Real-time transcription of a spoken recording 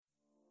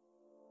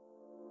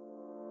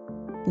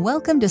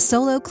Welcome to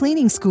Solo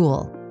Cleaning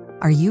School.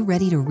 Are you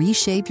ready to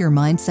reshape your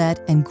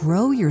mindset and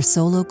grow your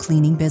solo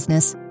cleaning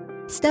business?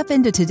 Step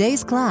into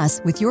today's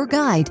class with your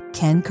guide,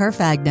 Ken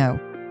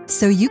Carfagno,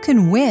 so you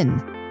can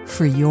win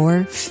for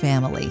your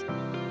family.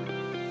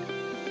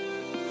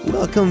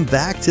 Welcome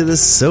back to the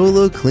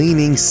Solo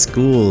Cleaning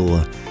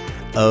School.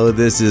 Oh,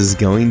 this is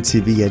going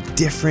to be a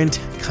different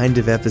kind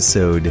of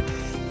episode.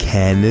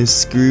 Ken is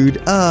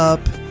screwed up.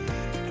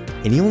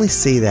 And you only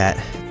say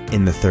that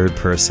in the third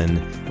person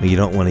when you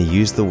don't want to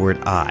use the word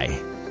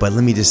I. But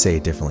let me just say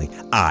it differently.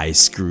 I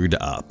screwed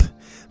up.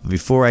 But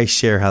before I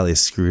share how they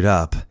screwed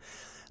up,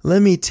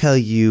 let me tell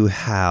you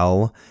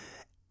how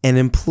an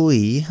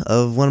employee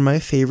of one of my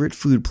favorite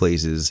food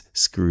places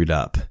screwed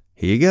up.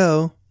 Here you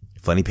go.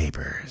 Funny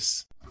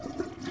papers.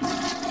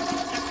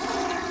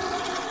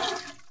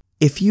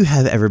 If you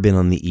have ever been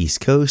on the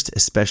East Coast,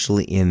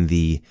 especially in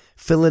the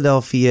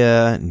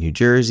Philadelphia, New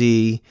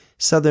Jersey,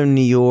 Southern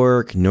New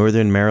York,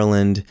 Northern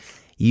Maryland,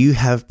 you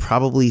have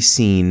probably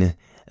seen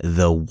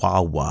the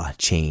Wawa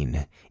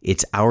chain.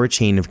 It's our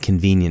chain of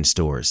convenience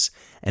stores,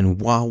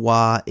 and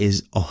Wawa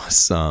is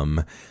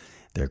awesome.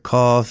 Their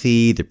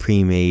coffee, the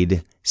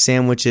pre-made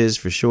sandwiches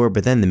for sure,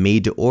 but then the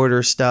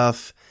made-to-order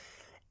stuff.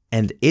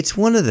 And it's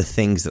one of the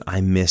things that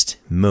I missed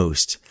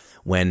most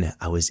when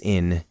I was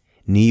in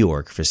New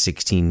York for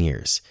 16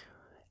 years.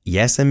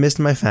 Yes, I missed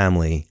my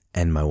family,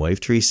 and my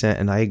wife Teresa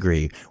and I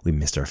agree. We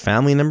missed our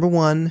family, number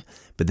one,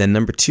 but then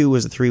number two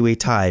was a three-way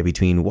tie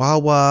between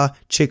Wawa,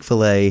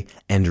 Chick-fil-A,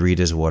 and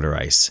Rita's Water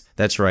Ice.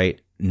 That's right,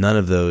 none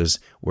of those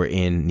were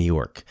in New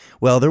York.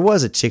 Well, there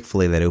was a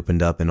Chick-fil-A that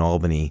opened up in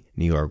Albany,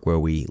 New York, where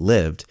we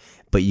lived,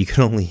 but you could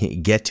only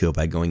get to it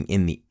by going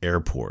in the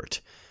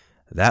airport.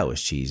 That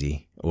was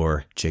cheesy,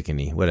 or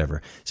chickeny,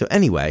 whatever. So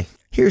anyway,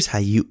 here's how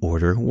you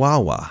order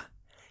Wawa.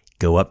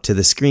 Go up to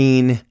the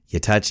screen, you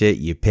touch it,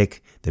 you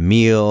pick the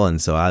meal,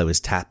 and so I was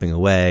tapping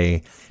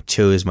away,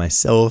 chose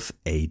myself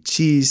a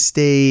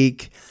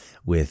cheesesteak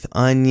with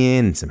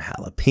onion and some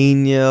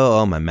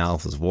jalapeno. Oh, my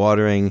mouth was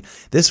watering.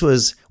 This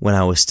was when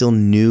I was still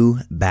new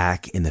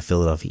back in the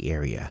Philadelphia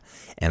area,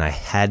 and I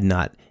had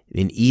not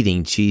been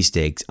eating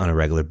cheesesteaks on a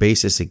regular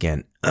basis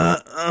again.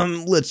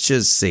 Let's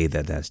just say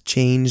that that's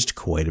changed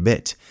quite a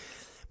bit.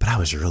 But I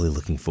was really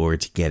looking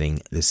forward to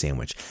getting the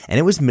sandwich. And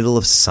it was middle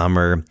of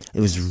summer. It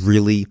was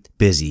really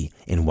busy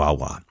in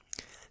Wawa.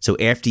 So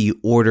after you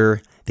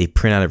order, they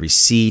print out a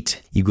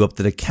receipt. You go up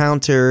to the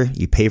counter.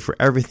 You pay for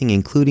everything,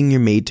 including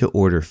your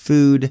made-to-order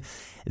food.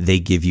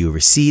 They give you a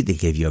receipt. They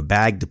give you a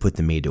bag to put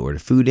the made-to-order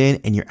food in,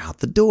 and you're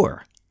out the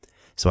door.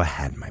 So I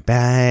had my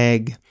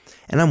bag,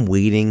 and I'm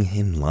waiting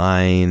in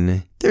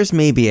line. There's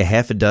maybe a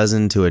half a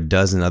dozen to a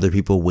dozen other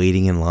people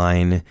waiting in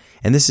line.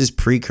 And this is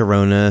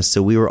pre-corona,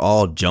 so we were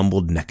all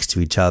jumbled next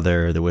to each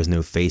other. There was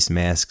no face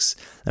masks.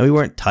 And we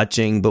weren't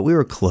touching, but we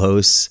were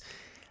close.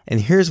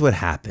 And here's what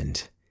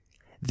happened.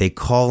 They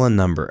call a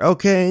number.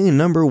 Okay,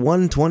 number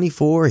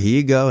 124, here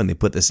you go. And they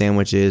put the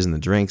sandwiches and the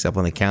drinks up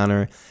on the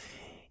counter.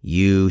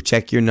 You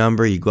check your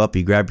number, you go up,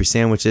 you grab your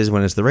sandwiches.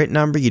 When it's the right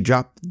number, you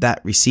drop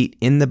that receipt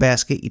in the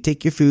basket. You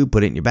take your food,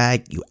 put it in your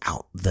bag, you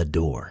out the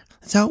door.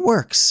 That's how it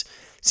works.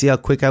 See how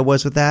quick I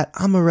was with that?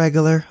 I'm a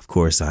regular. Of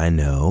course, I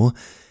know.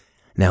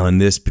 Now, in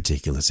this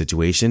particular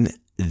situation,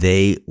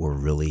 they were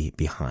really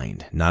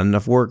behind. Not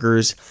enough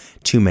workers,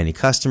 too many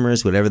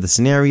customers, whatever the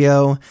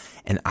scenario.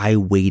 And I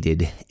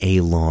waited a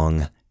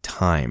long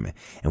time.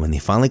 And when they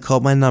finally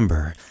called my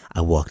number,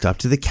 I walked up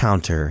to the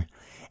counter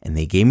and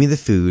they gave me the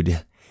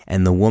food.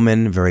 And the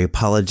woman, very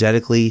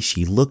apologetically,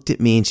 she looked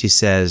at me and she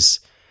says,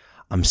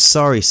 "I'm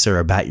sorry, sir,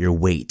 about your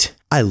wait."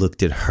 I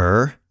looked at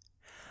her.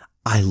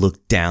 I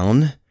looked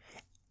down.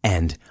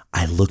 And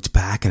I looked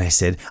back and I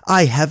said,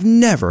 "I have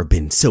never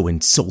been so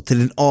insulted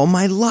in all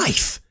my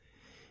life."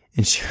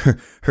 And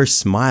her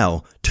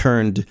smile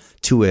turned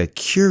to a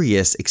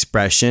curious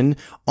expression,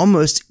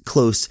 almost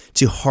close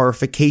to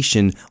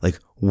horrification, like,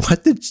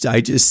 what did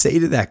I just say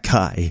to that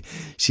guy?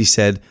 She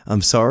said,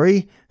 "I'm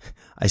sorry."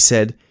 I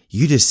said,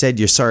 "You just said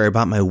you're sorry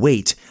about my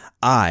weight.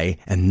 I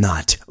am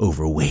not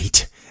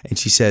overweight." And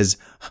she says,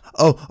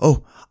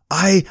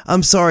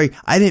 I'm sorry.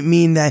 I didn't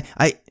mean that.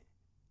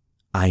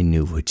 I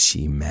knew what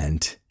she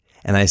meant.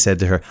 And I said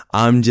to her,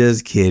 "I'm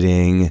just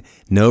kidding.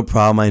 No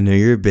problem. I know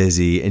you're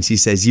busy." And she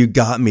says, "You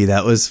got me.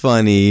 That was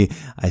funny."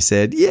 I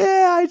said,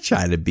 "Yeah, I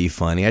try to be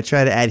funny. I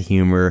try to add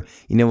humor.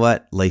 You know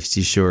what? Life's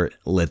too short.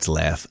 Let's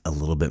laugh a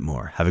little bit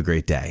more. Have a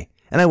great day."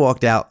 And I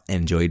walked out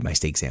and enjoyed my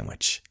steak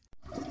sandwich.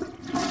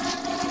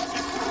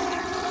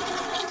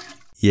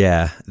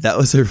 Yeah, that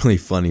was a really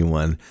funny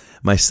one.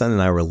 My son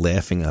and I were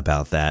laughing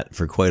about that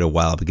for quite a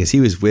while because he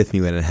was with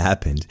me when it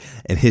happened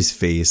and his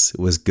face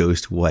was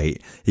ghost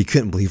white. He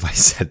couldn't believe I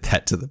said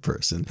that to the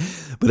person,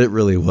 but it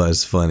really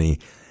was funny.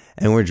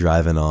 And we're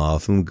driving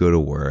off and we go to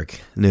work.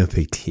 No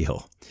big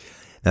deal.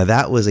 Now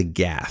that was a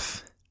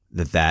gaffe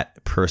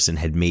that person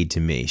had made to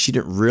me. She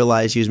didn't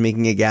realize she was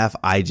making a gaffe.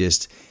 I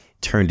just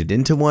turned it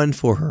into one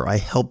for her. I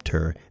helped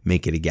her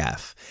make it a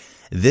gaffe.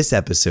 This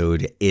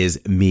episode is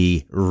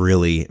me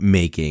really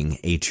making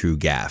a true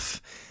gaffe.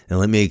 Now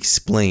let me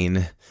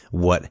explain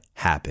what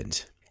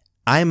happened.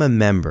 I'm a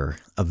member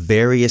of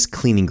various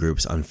cleaning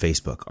groups on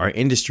Facebook. Our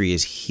industry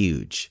is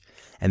huge.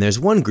 And there's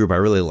one group I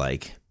really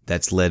like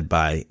that's led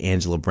by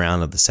Angela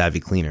Brown of The Savvy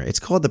Cleaner. It's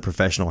called the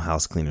Professional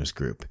House Cleaners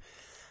Group.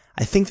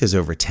 I think there's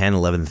over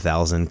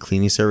 11,000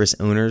 cleaning service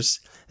owners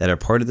that are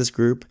part of this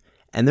group,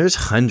 and there's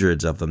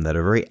hundreds of them that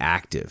are very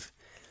active.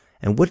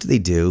 And what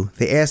do?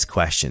 They ask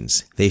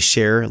questions. They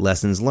share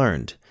lessons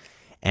learned,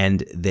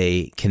 and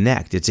they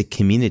connect. It's a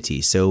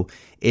community. So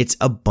it's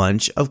a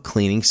bunch of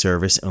cleaning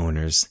service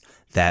owners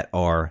that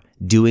are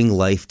doing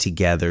life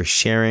together,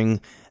 sharing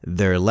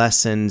their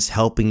lessons,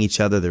 helping each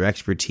other, their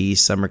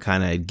expertise. Some are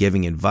kind of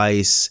giving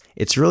advice.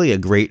 It's really a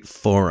great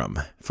forum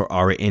for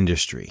our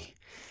industry.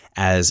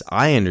 As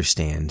I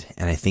understand,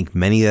 and I think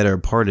many that are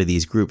part of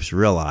these groups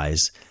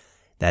realize,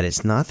 that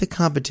it's not the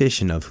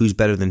competition of who's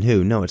better than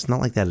who. No, it's not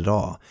like that at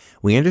all.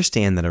 We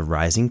understand that a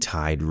rising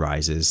tide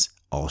rises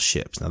all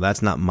ships. Now,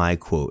 that's not my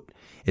quote.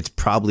 It's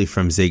probably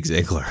from Zig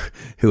Ziglar,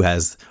 who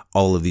has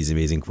all of these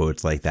amazing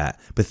quotes like that.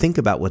 But think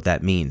about what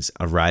that means.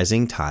 A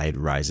rising tide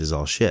rises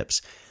all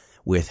ships.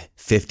 With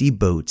 50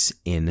 boats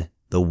in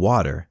the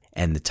water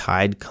and the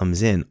tide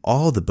comes in,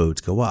 all the boats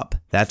go up.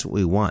 That's what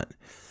we want.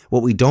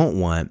 What we don't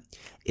want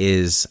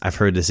is, I've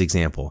heard this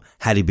example,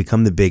 how do you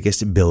become the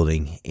biggest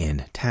building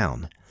in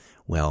town?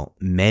 Well,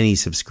 many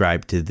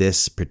subscribe to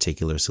this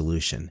particular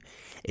solution.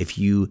 If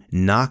you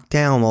knock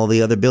down all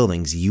the other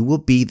buildings, you will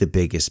be the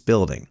biggest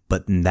building.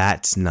 But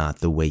that's not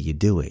the way you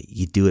do it.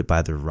 You do it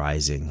by the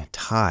rising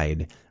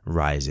tide,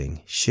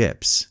 rising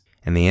ships.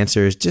 And the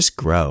answer is just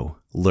grow.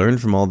 Learn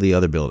from all the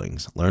other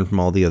buildings. Learn from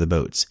all the other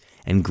boats.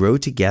 And grow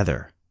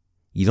together.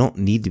 You don't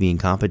need to be in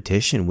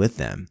competition with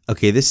them.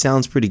 Okay, this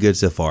sounds pretty good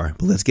so far,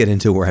 but let's get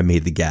into where I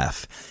made the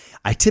gaffe.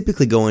 I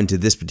typically go into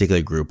this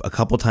particular group a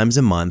couple times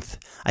a month.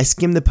 I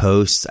skim the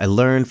posts, I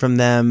learn from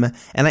them,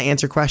 and I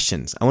answer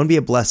questions. I want to be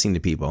a blessing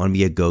to people. I want to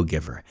be a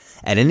go-giver.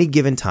 At any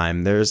given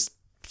time, there's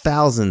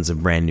thousands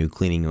of brand new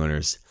cleaning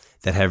owners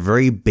that have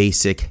very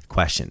basic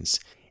questions.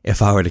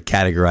 If I were to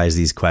categorize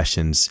these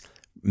questions,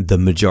 the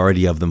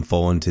majority of them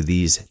fall into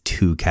these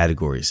two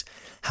categories.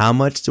 How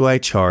much do I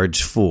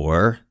charge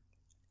for?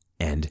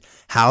 And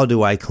how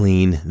do I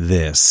clean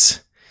this?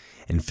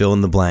 And fill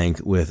in the blank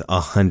with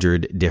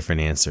 100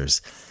 different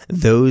answers.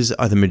 Those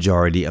are the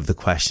majority of the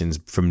questions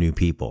from new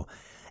people.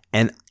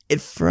 And it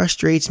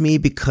frustrates me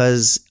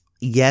because,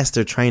 yes,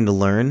 they're trying to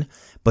learn,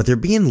 but they're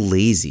being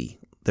lazy.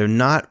 They're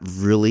not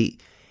really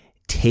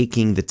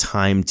taking the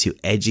time to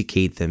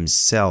educate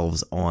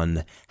themselves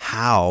on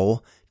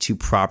how to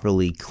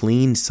properly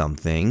clean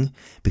something,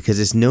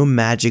 because it's no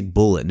magic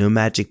bullet, no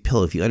magic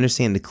pill. If you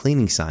understand the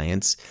cleaning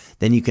science,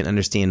 then you can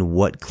understand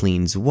what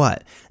cleans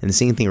what. And the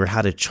same thing for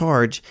how to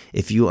charge.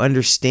 If you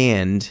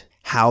understand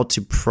how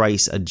to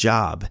price a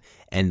job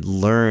and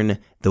learn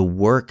the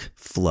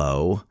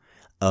workflow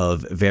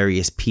of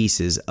various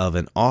pieces of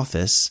an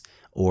office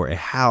or a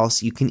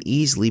house, you can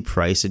easily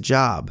price a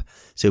job.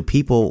 So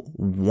people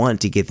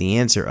want to get the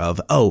answer of,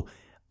 oh,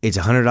 it's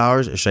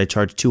 $100, or should I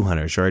charge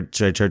 $200?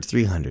 Should I charge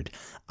 $300?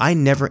 I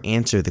never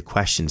answer the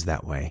questions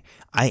that way.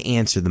 I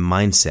answer the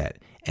mindset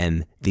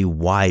and the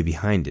why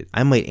behind it.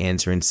 I might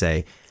answer and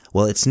say,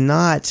 well, it's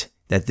not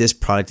that this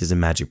product is a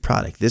magic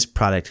product. This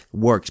product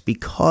works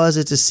because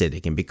it's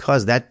acidic and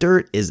because that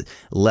dirt is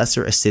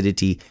lesser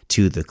acidity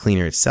to the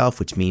cleaner itself,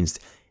 which means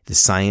the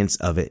science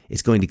of it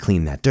is going to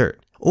clean that dirt.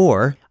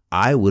 Or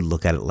I would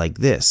look at it like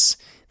this.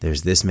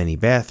 There's this many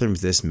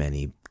bathrooms, this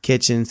many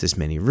kitchens, this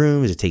many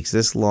rooms. It takes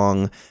this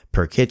long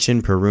per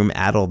kitchen, per room.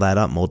 Add all that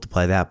up,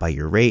 multiply that by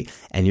your rate,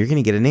 and you're going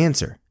to get an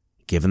answer.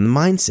 Give them the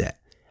mindset.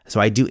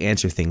 So I do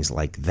answer things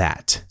like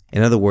that.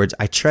 In other words,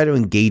 I try to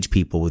engage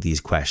people with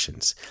these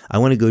questions. I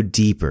want to go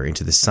deeper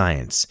into the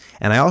science.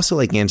 And I also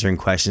like answering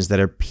questions that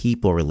are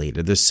people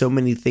related. There's so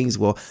many things.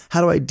 Well, how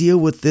do I deal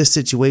with this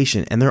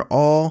situation? And they're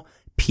all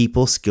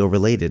people skill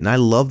related. And I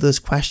love those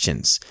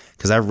questions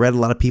because I've read a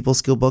lot of people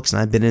skill books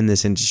and I've been in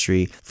this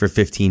industry for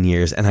 15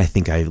 years and I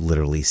think I've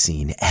literally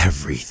seen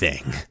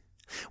everything.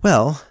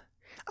 Well,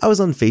 I was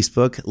on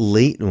Facebook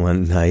late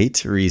one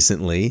night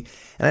recently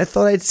and I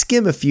thought I'd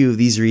skim a few of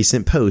these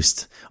recent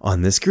posts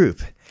on this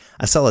group.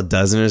 I saw a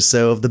dozen or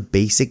so of the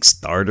basic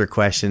starter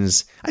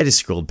questions. I just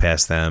scrolled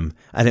past them.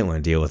 I didn't want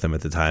to deal with them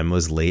at the time. It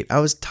was late. I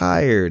was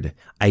tired.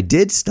 I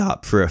did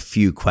stop for a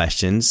few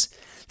questions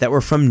that were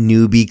from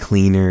newbie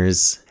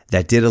cleaners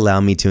that did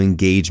allow me to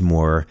engage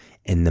more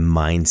in the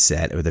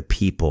mindset or the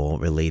people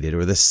related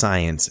or the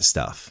science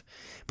stuff.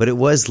 But it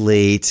was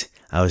late.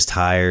 I was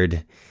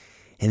tired.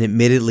 And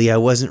admittedly, I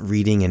wasn't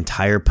reading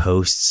entire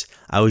posts.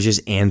 I was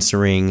just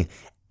answering.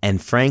 And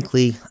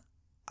frankly,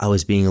 I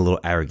was being a little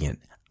arrogant.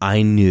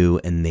 I knew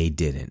and they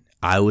didn't.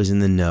 I was in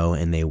the know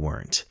and they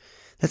weren't.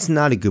 That's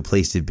not a good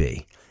place to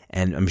be.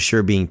 And I'm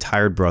sure being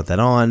tired brought that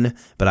on,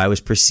 but I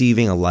was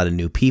perceiving a lot of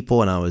new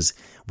people and I was,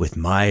 with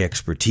my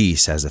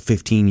expertise as a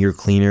 15-year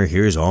cleaner,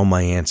 here's all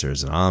my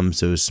answers and I'm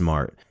so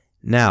smart.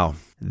 Now,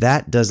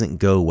 that doesn't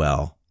go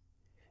well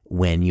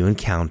when you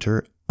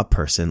encounter a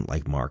person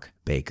like Mark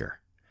Baker.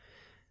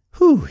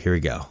 Here we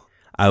go.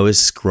 I was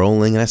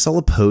scrolling and I saw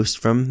a post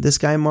from this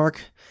guy,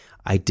 Mark.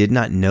 I did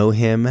not know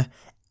him.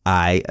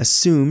 I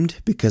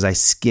assumed because I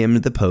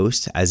skimmed the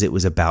post as it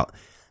was about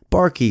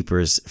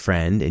Barkeeper's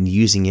Friend and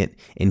using it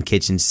in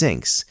kitchen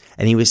sinks.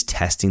 And he was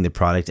testing the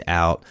product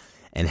out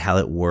and how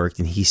it worked,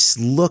 and he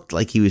looked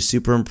like he was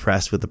super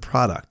impressed with the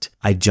product.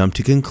 I jumped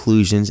to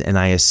conclusions and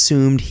I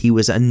assumed he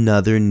was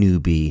another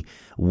newbie,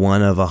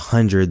 one of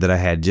 100 that I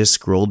had just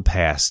scrolled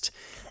past,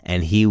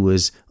 and he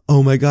was,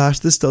 oh my gosh,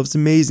 this stuff's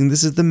amazing,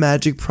 this is the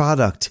magic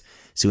product.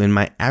 So in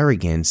my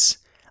arrogance,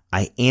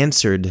 I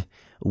answered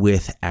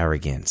with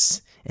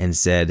arrogance and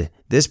said,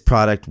 this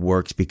product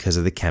works because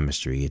of the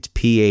chemistry. It's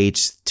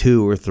pH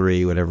 2 or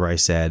 3, whatever I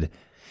said,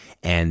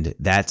 and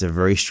that's a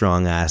very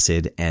strong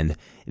acid, and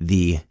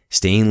the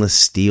stainless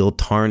steel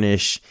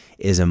tarnish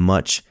is a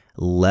much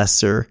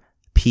lesser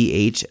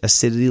pH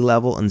acidity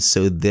level, and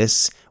so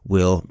this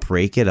will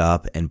break it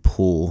up and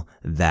pull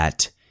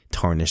that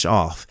tarnish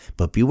off.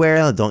 But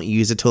beware, don't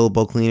use a toilet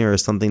bowl cleaner or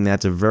something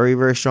that's a very,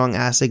 very strong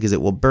acid because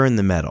it will burn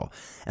the metal.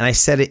 And I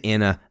said it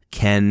in a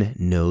Ken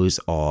knows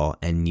all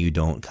and you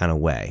don't kind of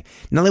way.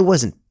 Now, it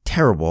wasn't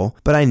terrible,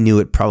 but I knew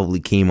it probably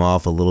came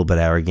off a little bit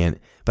arrogant,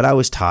 but I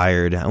was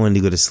tired. I wanted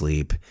to go to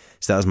sleep.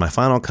 So that was my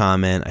final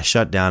comment. I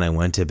shut down. I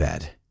went to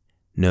bed.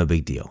 No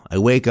big deal. I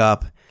wake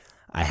up.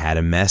 I had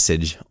a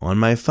message on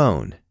my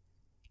phone.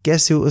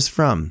 Guess who it was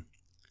from?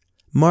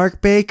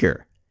 Mark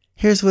Baker.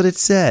 Here's what it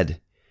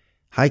said.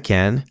 Hi,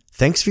 Ken.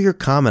 Thanks for your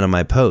comment on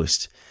my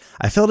post.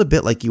 I felt a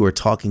bit like you were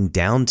talking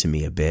down to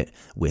me a bit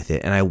with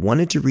it, and I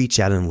wanted to reach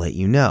out and let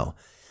you know.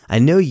 I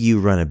know you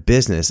run a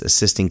business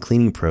assisting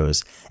cleaning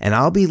pros, and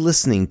I'll be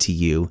listening to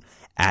you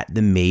at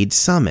the Made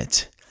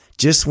Summit.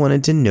 Just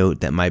wanted to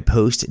note that my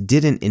post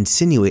didn't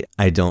insinuate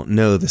I don't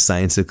know the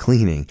science of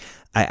cleaning.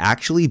 I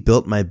actually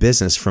built my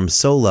business from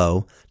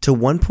solo to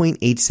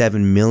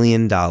 $1.87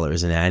 million in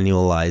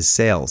annualized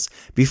sales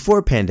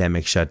before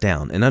pandemic shut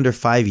down in under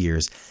 5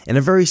 years in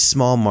a very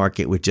small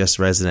market with just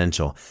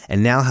residential,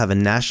 and now have a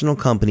national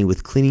company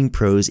with cleaning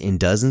pros in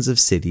dozens of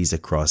cities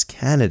across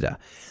Canada.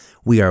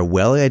 We are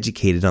well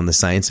educated on the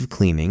science of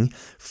cleaning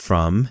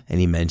from, and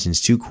he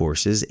mentions 2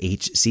 courses,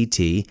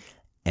 HCT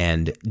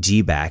and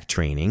GBAC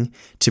training,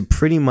 to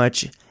pretty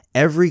much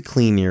every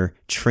cleaner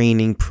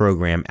training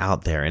program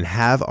out there, and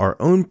have our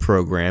own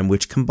program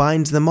which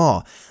combines them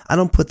all. I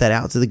don't put that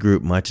out to the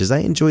group much as I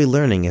enjoy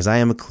learning, as I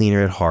am a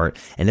cleaner at heart,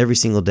 and every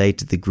single day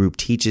to the group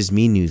teaches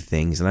me new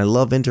things, and I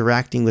love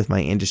interacting with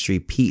my industry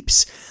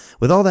peeps.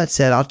 With all that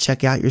said, I'll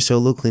check out your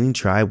Solo Cleaning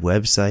Tribe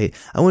website.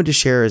 I wanted to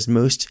share as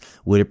most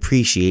would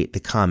appreciate the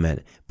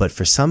comment, but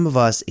for some of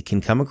us, it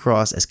can come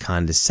across as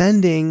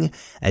condescending,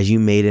 as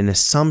you made an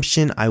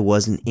assumption I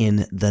wasn't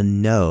in the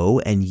know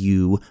and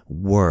you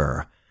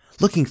were.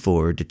 Looking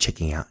forward to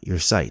checking out your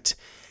site.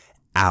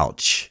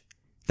 Ouch.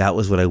 That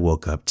was what I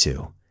woke up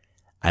to.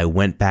 I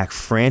went back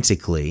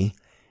frantically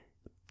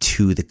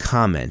to the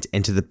comment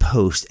and to the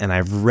post, and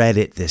I've read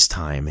it this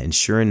time, and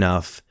sure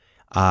enough,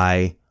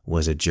 I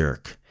was a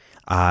jerk.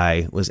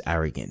 I was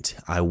arrogant.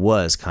 I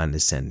was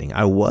condescending.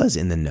 I was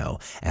in the know,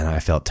 and I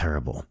felt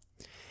terrible.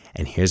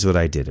 And here's what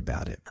I did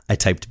about it. I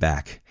typed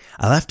back,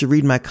 I'll have to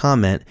read my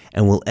comment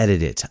and we'll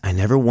edit it. I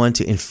never want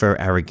to infer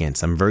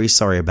arrogance. I'm very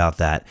sorry about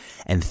that.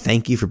 And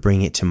thank you for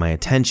bringing it to my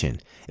attention.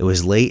 It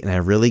was late and I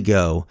really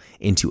go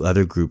into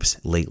other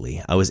groups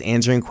lately. I was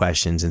answering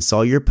questions and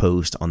saw your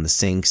post on the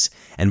sinks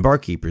and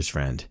Barkeeper's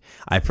Friend.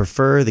 I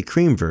prefer the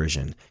cream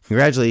version.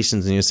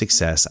 Congratulations on your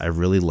success. I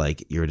really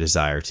like your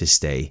desire to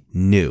stay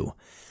new.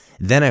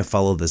 Then I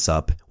followed this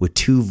up with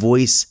 2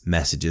 voice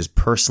messages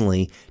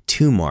personally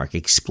to Mark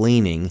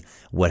explaining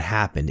what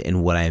happened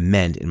and what I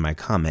meant in my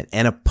comment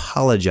and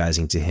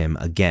apologizing to him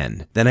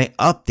again. Then I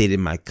updated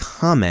my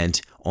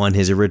comment on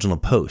his original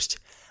post.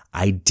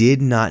 I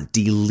did not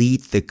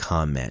delete the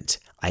comment.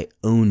 I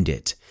owned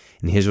it.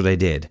 And here's what I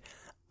did.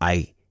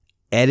 I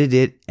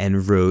edited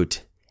and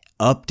wrote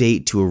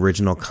update to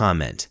original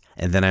comment.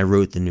 And then I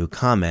wrote the new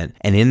comment.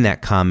 And in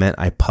that comment,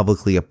 I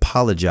publicly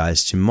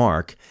apologized to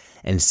Mark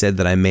and said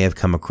that I may have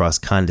come across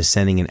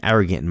condescending and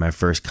arrogant in my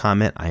first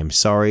comment. I am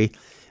sorry.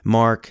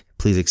 Mark,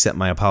 please accept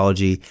my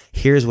apology.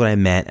 Here's what I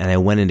meant, and I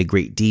went into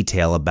great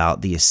detail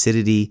about the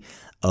acidity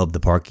of the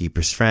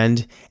Barkeeper's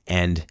Friend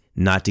and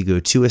not to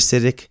go too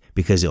acidic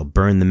because it'll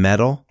burn the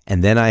metal.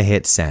 And then I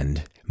hit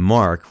send.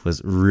 Mark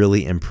was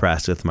really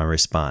impressed with my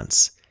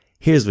response.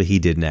 Here's what he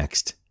did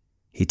next.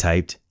 He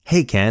typed,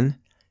 "Hey Ken,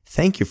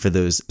 thank you for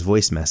those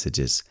voice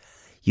messages.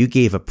 You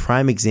gave a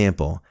prime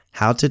example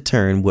how to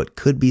turn what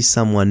could be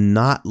someone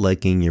not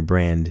liking your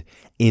brand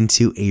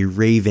into a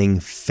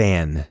raving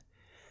fan."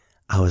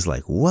 I was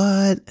like,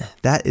 what?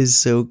 That is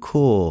so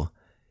cool.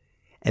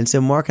 And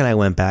so Mark and I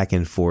went back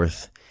and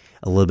forth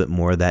a little bit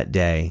more that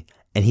day,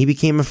 and he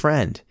became a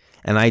friend.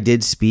 And I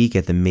did speak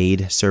at the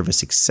Made Service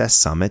Success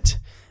Summit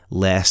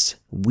last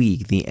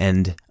week, the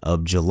end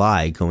of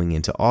July going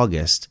into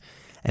August,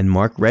 and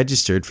Mark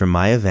registered for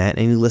my event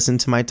and he listened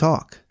to my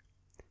talk.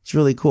 It's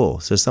really cool.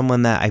 So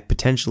someone that I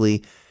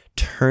potentially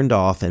turned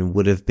off and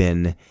would have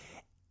been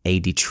a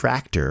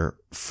detractor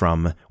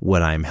from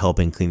what I'm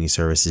helping cleaning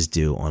services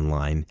do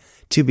online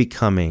to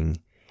becoming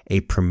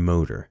a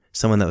promoter.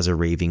 someone that was a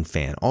raving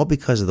fan, all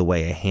because of the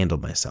way I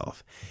handled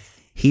myself.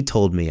 He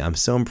told me, "I'm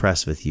so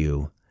impressed with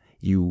you.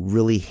 You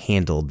really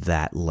handled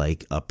that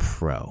like a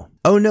pro."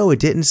 Oh no, it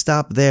didn't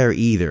stop there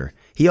either.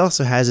 He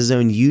also has his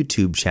own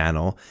YouTube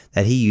channel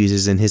that he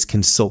uses in his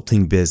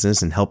consulting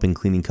business and helping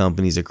cleaning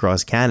companies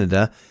across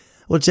Canada.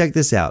 Well, check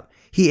this out.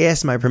 He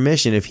asked my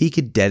permission if he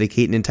could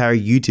dedicate an entire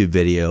YouTube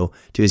video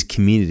to his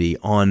community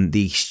on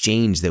the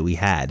exchange that we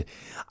had.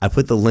 I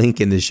put the link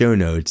in the show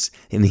notes,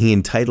 and he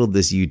entitled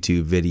this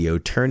YouTube video,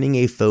 "Turning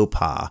a Faux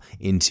Pas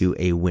into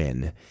a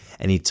Win."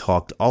 And he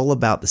talked all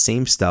about the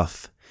same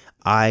stuff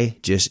I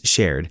just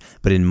shared,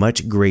 but in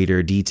much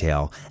greater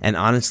detail. And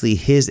honestly,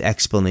 his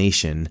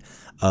explanation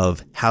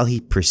of how he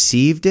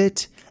perceived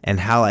it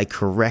and how I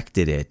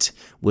corrected it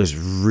was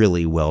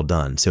really well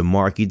done. So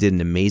Mark, you did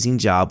an amazing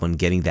job on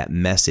getting that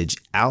message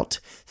out.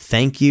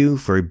 Thank you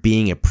for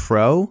being a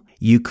pro.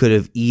 You could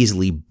have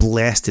easily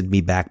blasted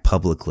me back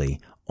publicly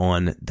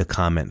on the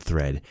comment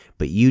thread,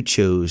 but you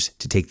chose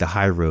to take the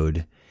high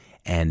road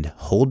and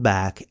hold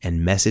back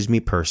and message me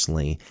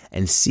personally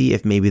and see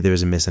if maybe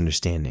there's a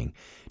misunderstanding.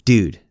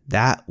 Dude,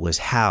 that was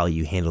how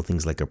you handle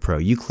things like a pro.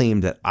 You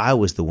claimed that I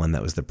was the one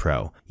that was the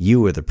pro.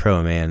 You were the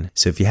pro, man.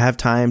 So if you have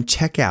time,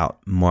 check out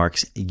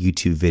Mark's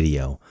YouTube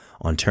video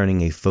on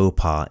turning a faux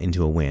pas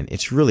into a win.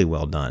 It's really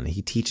well done.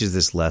 He teaches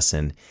this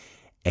lesson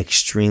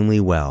extremely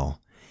well.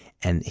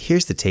 And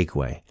here's the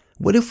takeaway.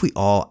 What if we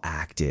all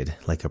acted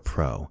like a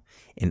pro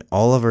in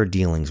all of our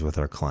dealings with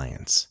our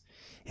clients,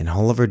 in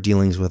all of our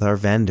dealings with our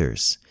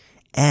vendors,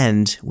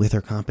 and with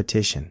our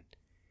competition?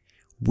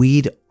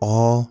 We'd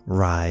all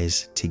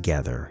rise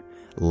together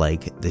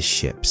like the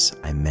ships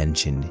I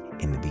mentioned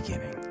in the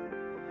beginning.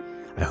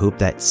 I hope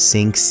that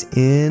sinks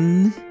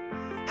in.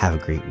 Have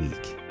a great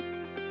week.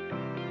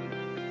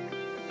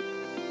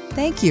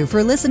 Thank you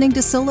for listening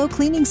to Solo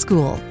Cleaning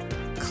School.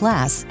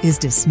 Class is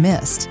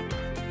dismissed.